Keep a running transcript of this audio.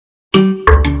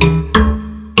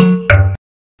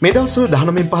මේ දවස්වල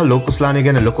 19 ලෝක කුසලානය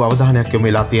ගැන ලොකු අවධානයක් යොමු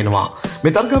වෙලා තියෙනවා.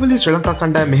 මේ තරගාවලියේ ශ්‍රී ලංකා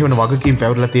කණ්ඩායම මෙහෙවන වගකීම්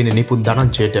පැවරලා තියෙන නිපුන්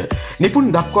ධනංජයට. නිපුන්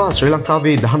දක්වා ශ්‍රී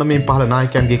ලංකාවේ 19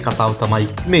 නායකයන්ගේ කතාව තමයි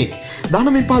මේ.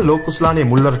 19 ලෝක කුසලානයේ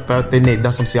මුල්වරට පැවැත්වෙන්නේ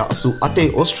 1988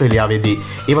 ඕස්ට්‍රේලියාවේදී.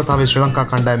 ඒ වතාවේ ශ්‍රී ලංකා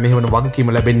කණ්ඩායම මෙහෙවන වගකීම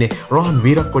ලැබෙන්නේ රෝහන්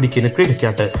වීරක්කොඩි කියන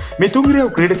ක්‍රීඩකයාට. මේ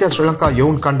තුන්ගිරියව ක්‍රීඩකයා ශ්‍රී ලංකා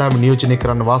යෝන් කණ්ඩායම නියෝජනය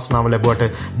කරන්න වාසනාව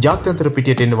ලැබුවට ජාත්‍යන්තර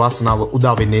පිටියට එන්න වාසනාව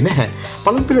උදා වෙන්නේ නැහැ.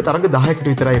 පළමු පෙළ තරග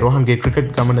 10කට විතරයි රෝහන්ගේ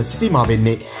ක්‍රිකට් ගමන සීමා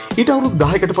වෙන්නේ. ඊට අවුරුදු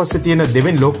 10කට පස්සේ තියෙන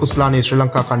දෙවෙනි ලෝක කුසලානයේ ශ්‍රී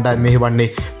ලංකා කණ්ඩායම මෙහෙවන්නේ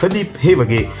ප්‍රදීප්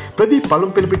හේවගේ. ප්‍රදීප්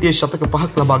පළමු පෙළ පිටියේ ශතක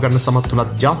 5ක් ලබා ගන්න සමත්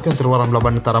වුණත් ජාත්‍යන්තර වරම්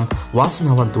ලබන්න තරම්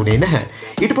වාසනාවන්ත වුණේ නැහැ.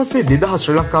 ඊට පස්සේ 2000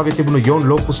 ශ්‍රී ලංකාවේ තිබුණු යෝන්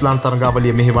ලෝක කුසලාන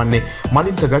තරගාවලිය මෙහෙවන්නේ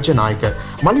මලින්ත ගජනායක.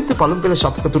 මලින්ත පළමු පෙළ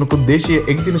ශතක 3කුත් දේශීය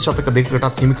එක්දින ශතක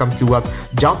 2කටත් හිමිකම් කිව්වත්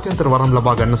ජාත්‍යන්තර වරම්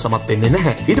ලබා ගන්න සමත් වෙන්නේ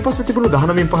නැහැ. ඊට පස්සේ තිබුණු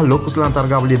 19 ලෝක කුසලාන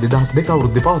තරගාවලිය 2002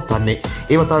 අවුරුද්දේ පවත්වන්නේ.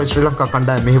 ඒ වතාවේ ශ්‍රී ලංකා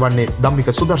කණ්ඩායම මෙහෙවන්නේ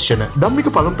ධම්මික සුදර්ශන.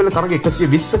 ධම්මික පළමු පෙළ තරග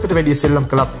 120කට වැඩි සෙල්ලම්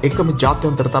කළත් එකම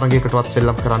ජාත්‍යන්තර තරගයකටවත්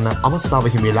සෙල්ලම් කරන්න අවස්ථාව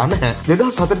හිමි වෙලා නැහැ.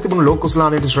 2004 තිබුණු ලෝක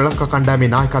කුසලානයේ ශ්‍රී ලංකා කණ්ඩායමේ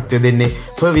නායකත්වය දෙන්නේ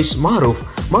පර්විෂ් මාරූෆ්.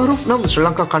 මාරූෆ් නම් ශ්‍රී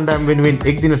ලංකා කණ්ඩායම වෙනුවෙන්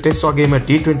එක්දින ටෙස්ට් වගේම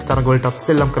T20 තරග වලටත්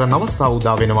සෙල්ලම් කරන්න අවස්ථාව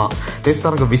උදා වෙනවා. ටෙස්ට්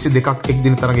තරග 22ක්,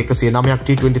 එක්දින තරග 109ක්,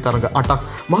 T20 තරග 8ක්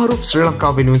මාරූෆ් ශ්‍රී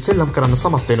ලංකාව වෙනුවෙන් සෙල්ලම් කරන්න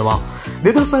සමත් වෙනවා.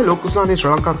 2006 ලෝක කුසලානයේ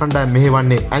ශ්‍රී ලංකා කණ්ඩායම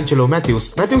මෙහෙවන්නේ ඇන්ජලෝ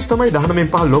මැතිව්ස්. මැතිව්ස් තමයි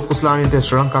 19 ලෝක කුසලානයේ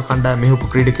ශ්‍රී ලංකා කණ්ඩායම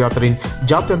මෙහෙවපු ක්‍රීඩකයා අතරින්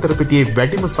ජාත්‍යන්තර පිටියේ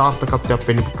වැඩිම සාර්ථකත්වයක්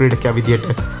පෙන්වපු ක්‍රීඩකයා විදියට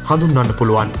හඳුන්වන්න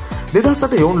පුළුවන්.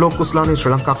 2008 යෝන් ලෝක කුසලානයේ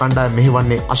ශ්‍රී ලංකා කණ්ඩායම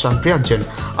මෙහෙවන්නේ අෂාන් ප්‍රියංජන්.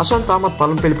 අෂාන් තාමත්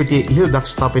පළමු පෙළ පිටියේ ඉහළ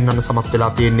දක්ෂතා පෙන්වන්න සමත් වෙලා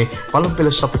තියෙන්නේ. පළමු පෙළ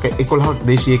ශතක 11ක්,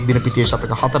 දේශීය එක්දින පිටියේ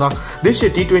ශතක 4ක්,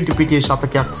 දේශීය T20 පිටියේ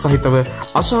ශතකයක් සහිතව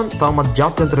අෂාන් තාමත්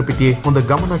ජාත්‍යන්තර පිටියේ හොඳ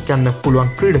ගමනක් යන්න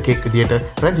පුළුවන් ක්‍රීඩකයෙක් විදියට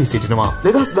රැඳී සිටිනවා.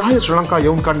 2010 ශ්‍රී ලංකා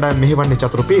යෝන් කණ්ඩායම මෙහෙවන්නේ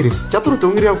චතුර පීරිස්. චතුර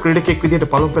තුන්ගිරියව ක්‍රීඩකයෙක් විදියට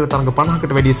පළමු පෙළ තරඟ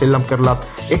 50කට වැඩි සෙල්ලම් කරලත්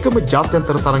එකම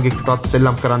ජාත්‍යන්තර තරඟයකටවත්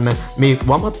සෙල්ලම් කරන්න මේ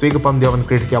වමත් වේග පන්දු යවන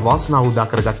ක්‍රීඩකයා වාසනාව උදා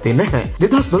කරගත්තේ නැහැ.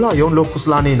 2012 යෝන් ලෝක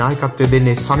කුසලානයේ නායකත්වය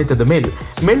දෙන්නේ සනිතද මෙල්.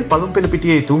 මෙල් පළමු පෙළ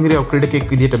පිටියේ තුන්ගිරියව ක්‍රීඩකයෙක්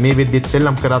විදියට මේ වෙද්දිත්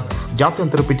සෙල්ලම් කරත්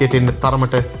ජාත්‍යන්තර පිටියට එන්න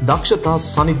තරමට දක්ෂතා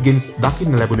සනිත්ගෙන්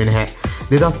දකින්න ලැබුණේ නැහැ.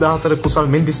 2014 කුසල්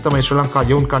මෙන්ඩිස් තමයි ශ්‍රී ලංකා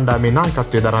යෝන් කණ්ඩායමේ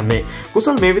නායකත්වය දරන්නේ.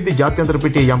 කුසල් මේ වෙද්දි ජාත්‍යන්තර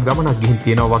පිටියේ යම් ගමනක් ගිහින්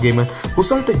තියෙනවා වගේම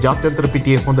කුසල්ට ජාත්‍යන්තර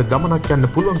පිටියේ හොඳ ගමනක් යන්න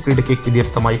පුළුවන් ක්‍රීඩකයෙක්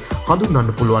විදියට තමයි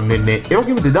හඳුන්වන්න පුළුවන් වෙන්නේ. ඒ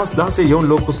වගේම 2016 යෝන්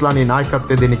ලෝක කුසලානයේ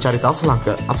නායකත්වය දෙන්නේ චරිත අසලංක.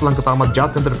 අසලංක තාමත්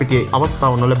ජාත්‍යන්තර පිටියේ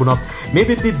අවස්ථාව නොලැබුණත් මේ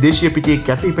වෙද්දි දේශීය පිටියේ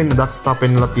කැපී පෙනෙන දක්ෂතා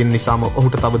පෙන්වලා තියෙන නිසාම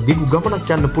ඔහුට තව දිගු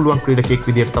ගමනක් යන්න පුළුවන් ක්‍රීඩකයෙක්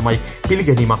විදියට තමයි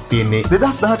පිළිගැනීමක් තියෙන්නේ.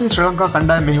 2018 ශ්‍රී ලංකා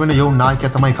කණ්ඩායම මෙහෙවන යෝන්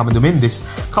නායකයා තමයි කමදු මෙන්දිස්.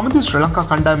 කමදු ශ්‍රී ලංකා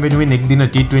කණ්ඩායම වෙනුවෙන් එක්දින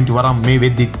T20 වරම් මේ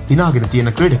වෙද්දි දිනාගෙන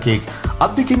තියෙන ක්‍රීඩකයෙක්.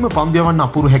 අත්දැකීම පන්දු යවන්න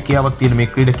අපූර්ව හැකියාවක් තියෙන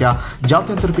මේ ක්‍රීඩකයා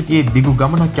ජාත්‍යන්තර පිටියේ දිගු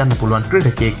ගමනක් යන්න පුළුවන්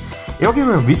ක්‍රීඩකයෙක්. ඒ වගේම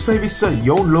 2020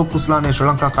 යෝන් ලෝක කුසලානයේ ශ්‍රී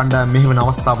ලංකා කණ්ඩායම මෙහෙවන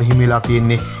අවස්ථාව හිමි වෙලා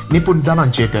තියෙන්නේ නිපුන්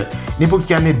ධනංජයට. නිපුන්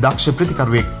කියන්නේ දක්ෂ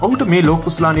ප්‍රතිකරුවෙක්. ඔහුට මේ ලෝක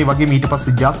කුසලානයේ වගේම ඊට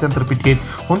පස්සේ ජාත්‍යන්තර පිටියේ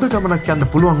හොඳ ගමනක් යන්න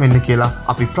පුළුවන් වෙන්න කියලා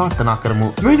අපි ප්‍රාර්ථනා කරමු.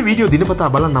 මේ වීඩියෝ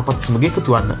දිනපතා බලන්න අපත් සමග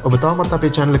එකතු වෙන්න. ඔබ තාමත්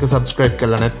අපේ channel එක subscribe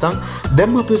කරලා නැත්නම්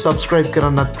දැන් අපේ subscribe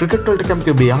කරන්නත් ක්‍රිකට් වලට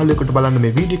කැමති ඔබේ යාළුවෙකුට බලන්න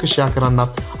මේ වීඩියෝ එක share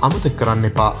කරන්නත් අමතක කරන්න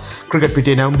එපා. ක්‍රිකට්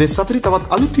පිටියේ නැවුම් දෙස් අපිට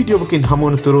තවත් අලුත් වීඩියෝවකින්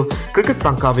හමු වන තුරු ක්‍රිකට්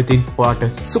ලංකාවෙතින්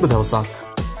ඔයාට සුබ දවසක්.